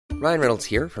Ryan Reynolds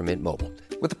here from Mint Mobile.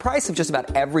 With the price of just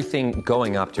about everything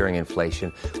going up during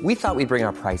inflation, we thought we'd bring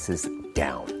our prices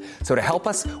down. So to help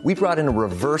us, we brought in a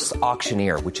reverse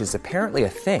auctioneer, which is apparently a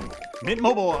thing. Mint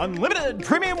Mobile Unlimited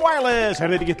Premium Wireless. How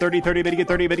to get 30, 30, bit to get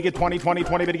 30, bit to get 20, 20,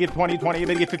 20, bit to get 20, 20,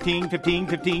 bit to get 15, 15,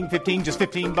 15, 15, just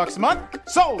 $15 a month?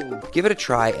 Sold! Give it a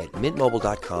try at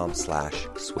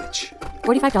mintmobile.com/switch.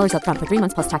 $45 up front for 3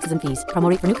 months plus taxes and fees. Promo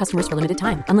rate for new customers for limited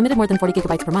time. Unlimited more than 40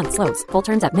 gigabytes per month. Slows full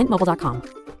terms at mintmobile.com.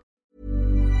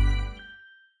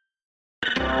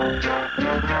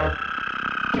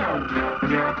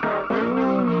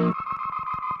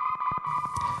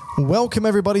 Welcome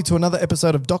everybody to another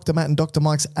episode of Dr. Matt and Dr.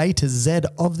 Mike's A to Z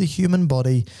of the human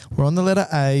body. We're on the letter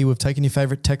A. We've taken your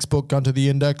favorite textbook, gone to the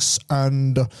index,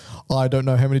 and I don't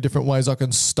know how many different ways I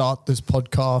can start this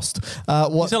podcast.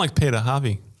 You sound like Peter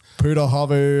Harvey. Peter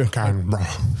Harvey.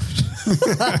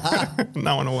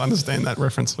 No one will understand that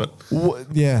reference, but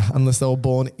yeah, unless they were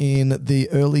born in the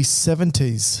early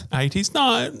 70s. 80s?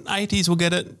 No, 80s will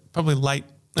get it. Probably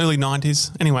early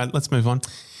 90s. Anyway, let's move on.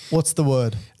 What's the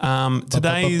word?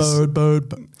 Today's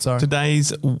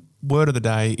word of the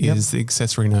day is the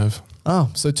accessory nerve. Oh,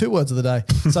 so 2 words of the day.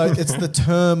 So it's the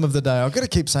term of the day. I've got to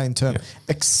keep saying term. Yep.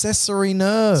 Accessory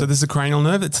nerve. So this is a cranial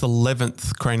nerve. It's the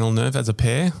 11th cranial nerve as a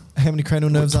pair. How many cranial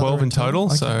nerves are there? 12 in total.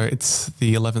 Okay. So it's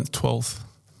the 11th, 12th.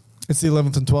 It's the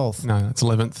 11th and 12th? No, it's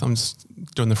 11th. I'm just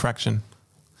doing the fraction.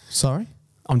 Sorry?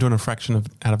 I'm doing a fraction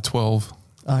out of 12.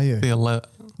 Are you?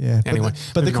 Yeah. Anyway.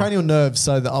 But the cranial nerve,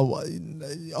 so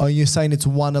are you saying it's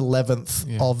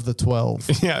 1/11th of the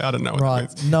 12? Yeah, I don't know.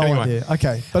 Right. No idea.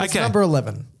 Okay. But it's number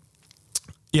 11.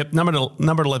 Yep,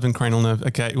 number 11 cranial nerve.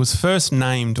 Okay, it was first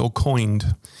named or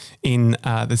coined in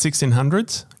the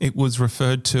 1600s. It was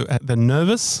referred to as the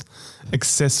nervus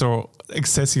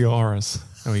accessoris.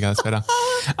 There we go, that's better.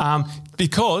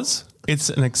 Because it's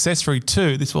an accessory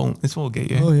to, this will get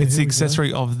you. Oh, yeah, it's the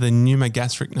accessory of the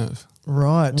pneumogastric nerve.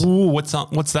 Right. Ooh, what's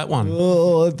that one?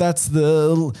 Oh, that's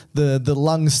the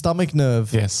lung stomach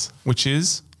nerve. Yes, which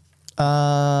is? It's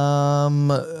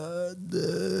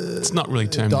not really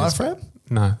termed. Diaphragm?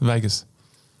 No, vagus.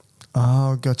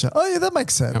 Oh, gotcha. Oh, yeah, that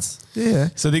makes sense. Yep. Yeah.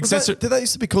 So the accessory... Did that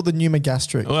used to be called the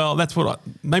pneumogastric? Well, that's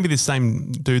maybe the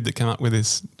same dude that came up with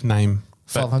this name.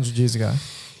 500 years ago.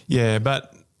 Yeah,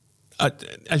 but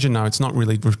as you know, it's not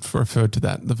really referred to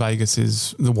that. The vagus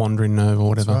is the wandering nerve or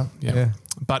whatever. Right. Yeah.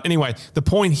 But anyway, the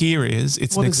point here is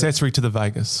it's an accessory to the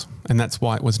vagus, and that's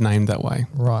why it was named that way.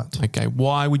 Right. Okay.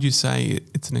 Why would you say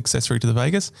it's an accessory to the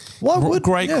vagus?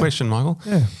 Great yeah. question, Michael.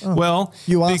 Yeah. Oh. Well,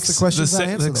 you asked the questions, the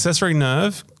accessory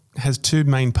nerve has 2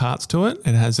 main parts to it.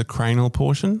 It has a cranial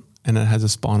portion and it has a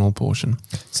spinal portion.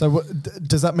 So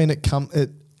does that mean it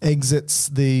exits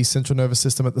the central nervous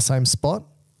system at the same spot?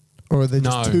 Or are they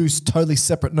just 2 totally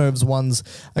separate nerves? One's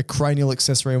a cranial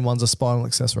accessory and one's a spinal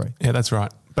accessory. Yeah, that's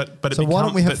right. But why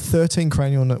don't we have 13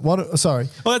 cranial nerves? Sorry.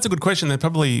 Well, that's a good question. There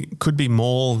probably could be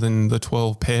more than the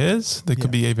 12 pairs. There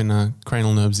could be even a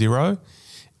cranial nerve 0.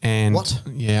 And what?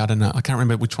 Yeah, I don't know. I can't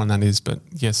remember which one that is, but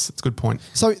yes, it's a good point.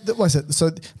 So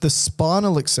so the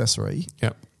spinal accessory.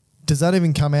 Yep. Does that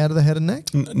even come out of the head and neck?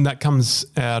 That comes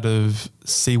out of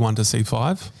C1 to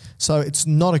C5. So it's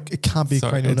not it can't be a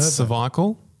cranial nerve. It's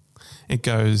cervical. It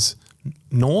goes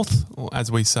north, or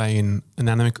as we say in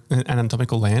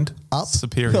anatomical land, up,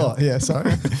 superior. Oh, yeah,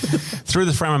 sorry. Through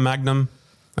the foramen magnum,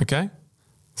 okay?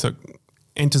 So it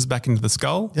enters back into the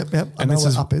skull. Yep. I know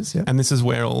what up is, And this is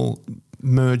where it'll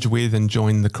merge with and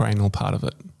join the cranial part of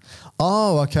it.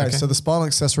 Oh, okay. So the spinal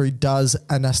accessory does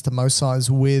anastomosize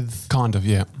with... Kind of,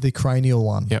 yeah. The cranial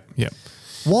one. Yep.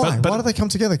 Why? Why do they come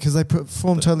together? Because they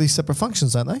form totally separate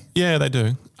functions, don't they? Yeah, they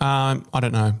do. I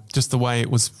don't know. Just the way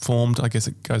it was formed, I guess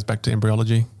it goes back to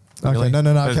embryology. Okay, really. no.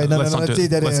 Okay, Let's not do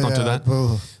that.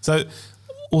 Ugh. So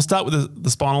we'll start with the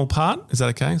spinal part. Is that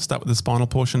okay? Start with the spinal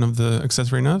portion of the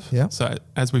accessory nerve. Yeah. So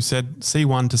as we've said,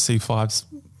 C1 to C5,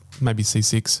 maybe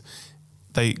C6,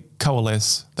 they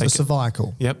coalesce.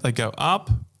 Cervical. Yep, they go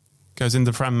up, goes into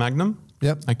the foramen magnum.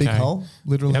 Yep, okay. Big hole.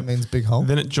 Literally means big hole.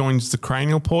 Then it joins the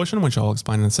cranial portion, which I'll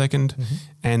explain in a second,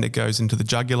 and it goes into the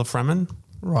jugular foramen.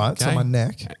 Right, so my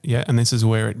neck. Yeah, and this is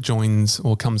where it joins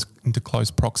or comes into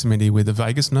close proximity with the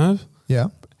vagus nerve. Yeah.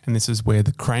 And this is where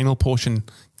the cranial portion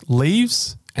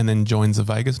leaves and then joins the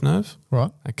vagus nerve. Right.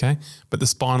 Okay. But the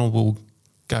spinal will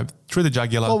go through the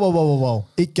jugular. Whoa.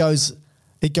 It goes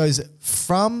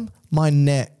from my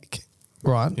neck,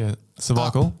 right? Yeah.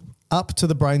 Cervical. Up to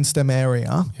the brainstem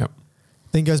area. Yep.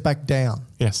 Then goes back down.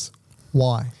 Yes.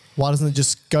 Why? Why doesn't it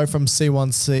just go from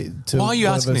C1 to why are you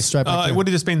asking this? Straight back it would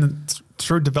have just been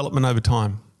through development over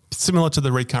time, similar to the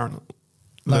recurrent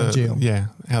Laryngeal.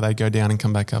 how they go down and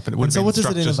come back up. And it would And so what does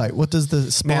it innovate? What does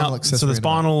the spinal accessory So the innovate?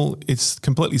 spinal, it's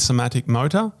completely somatic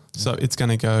motor. So it's going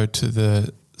to go to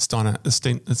the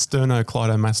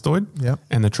sternocleidomastoid Yep.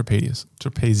 and the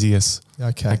trapezius.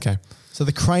 Okay. So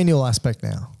the cranial aspect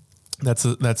now. That's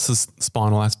the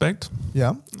spinal aspect.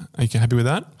 Yeah. Are you happy with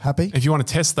that? Happy. If you want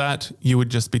to test that, you would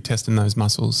just be testing those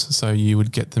muscles. So you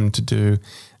would get them to do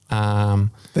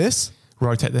This?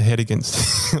 rotate the head against.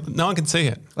 No one can see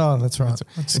it. Oh, that's right.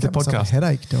 It's I a get myself podcast. a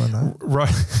headache doing that.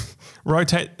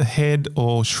 Rotate the head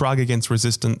or shrug against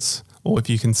resistance, or if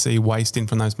you can see waste in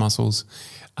from those muscles,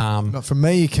 Not from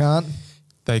me, you can't.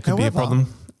 they could be a However, problem.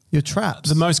 You're trapped.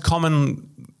 The most common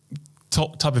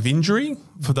type of injury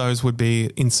for those would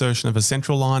be insertion of a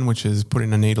central line, which is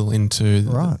putting a needle into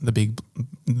Right. the big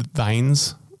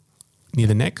veins near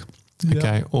the neck. Yeah.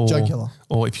 Okay, Jugular.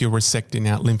 or if you're resecting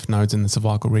out lymph nodes in the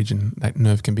cervical region, that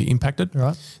nerve can be impacted.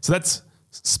 Right. So that's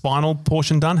spinal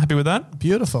portion done. Happy with that?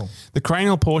 Beautiful. The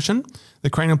cranial portion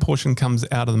comes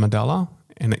out of the medulla,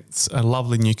 and it's a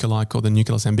lovely nuclei called the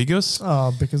nucleus ambiguus.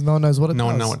 Oh, because no one knows what it No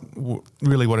one does. know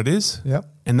really what it is. Yep.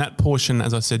 And that portion,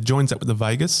 as I said, joins up with the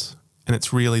vagus, and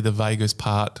it's really the vagus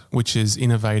part which is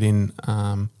innervating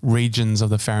regions of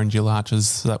the pharyngeal arches.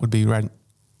 So that would be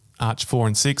arch 4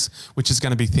 and 6, which is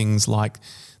going to be things like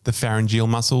the pharyngeal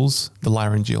muscles, the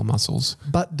laryngeal muscles.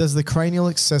 But does the cranial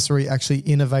accessory actually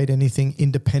innovate anything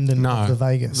independent of the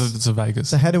vagus? It's the vagus.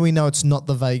 So how do we know it's not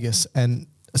the vagus? And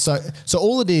so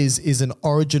all it is an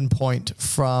origin point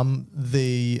from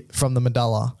the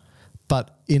medulla,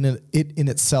 but it in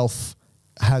itself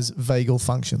has vagal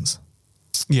functions.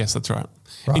 Yes, that's right.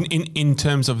 Right. In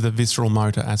terms of the visceral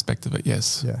motor aspect of it,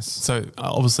 yes. Yes. So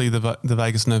obviously the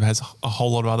vagus nerve has a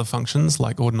whole lot of other functions,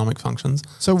 like autonomic functions.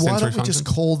 So why sensory don't we just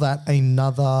functions. call that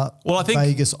another I think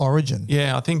vagus origin?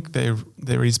 Yeah, I think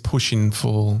there is pushing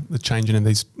for the changing of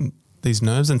these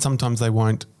nerves, and sometimes they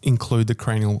won't include the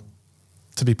cranial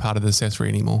to be part of the accessory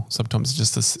anymore. Sometimes it's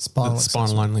just the spinal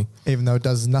accessory. only. Even though it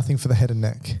does nothing for the head and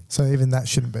neck. So even that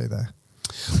shouldn't be there.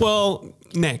 Well,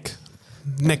 neck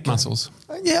muscles.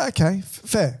 Yeah, okay.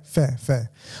 Fair.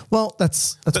 Well,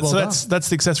 that's well done. That's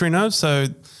the accessory nerve. So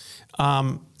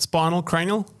spinal,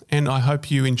 cranial, and I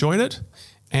hope you enjoyed it.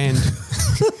 And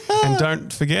and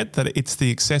don't forget that it's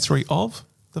the accessory of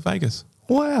the vagus.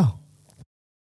 Wow.